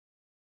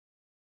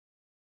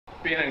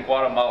being in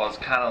Guatemala is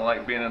kind of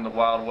like being in the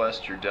Wild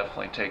West. You're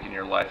definitely taking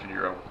your life in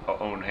your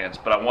own hands.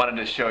 But I wanted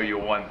to show you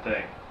one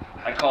thing.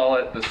 I call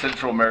it the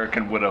Central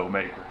American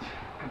Widowmaker.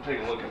 Come take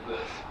a look at this.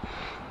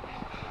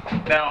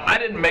 Now, I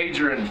didn't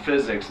major in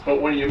physics,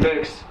 but when you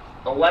mix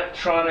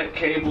electronic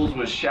cables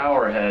with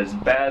shower heads,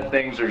 bad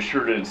things are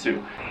sure to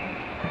ensue.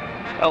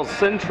 El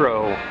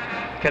Centro,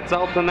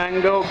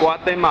 Quetzaltenango,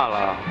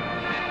 Guatemala.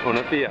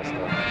 Una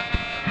fiesta.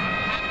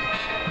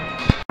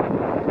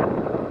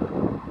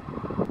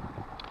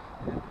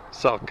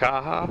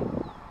 Salcaja,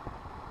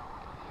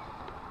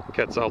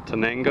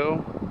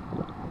 Quetzaltenango,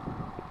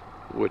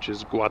 which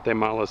is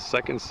Guatemala's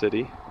second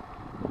city,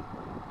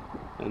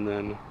 and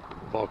then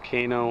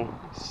Volcano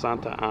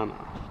Santa Ana.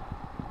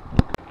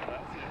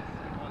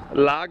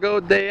 Lago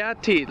de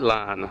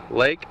ATITLAN,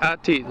 Lake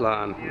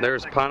ATITLAN.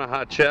 There's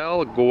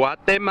Panajachel,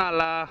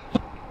 Guatemala.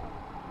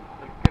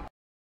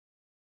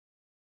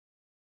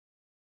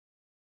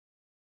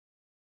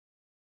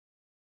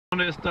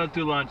 ¿Dónde está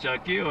tu lancha?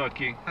 ¿Aquí o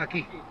aquí?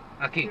 Aquí,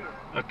 aquí.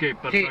 Ok,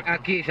 perfecto. Sí,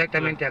 aquí,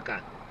 exactamente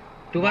acá.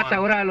 ¿Tú vas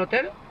ahora al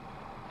hotel?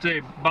 Sí,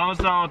 vamos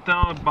al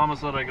hotel,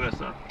 vamos a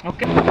regresar.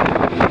 Okay.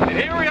 And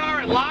here we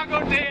are at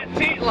Lago de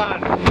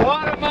ATITLAN,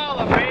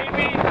 Guatemala,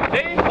 baby.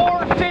 Day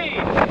 14,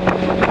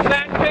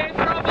 San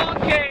Pedro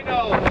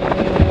Volcano.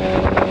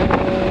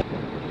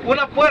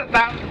 Una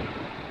puerta,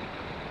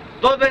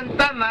 dos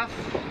ventanas,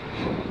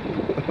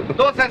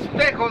 dos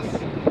espejos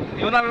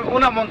y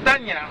una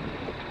montaña.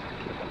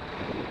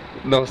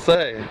 No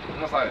sé.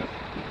 No sabes.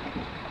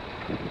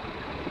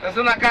 Es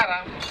una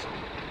cara.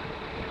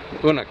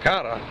 Una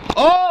cara.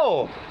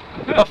 Oh!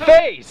 A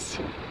face!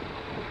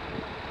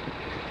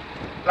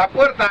 La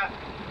puerta,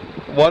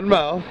 One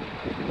mouth.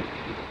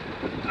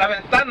 la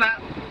ventana,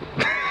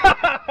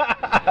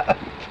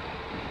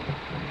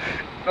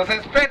 los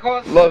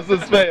espejos, Los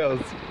espejos.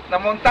 la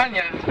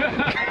montaña.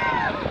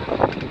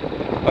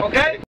 ¿Ok?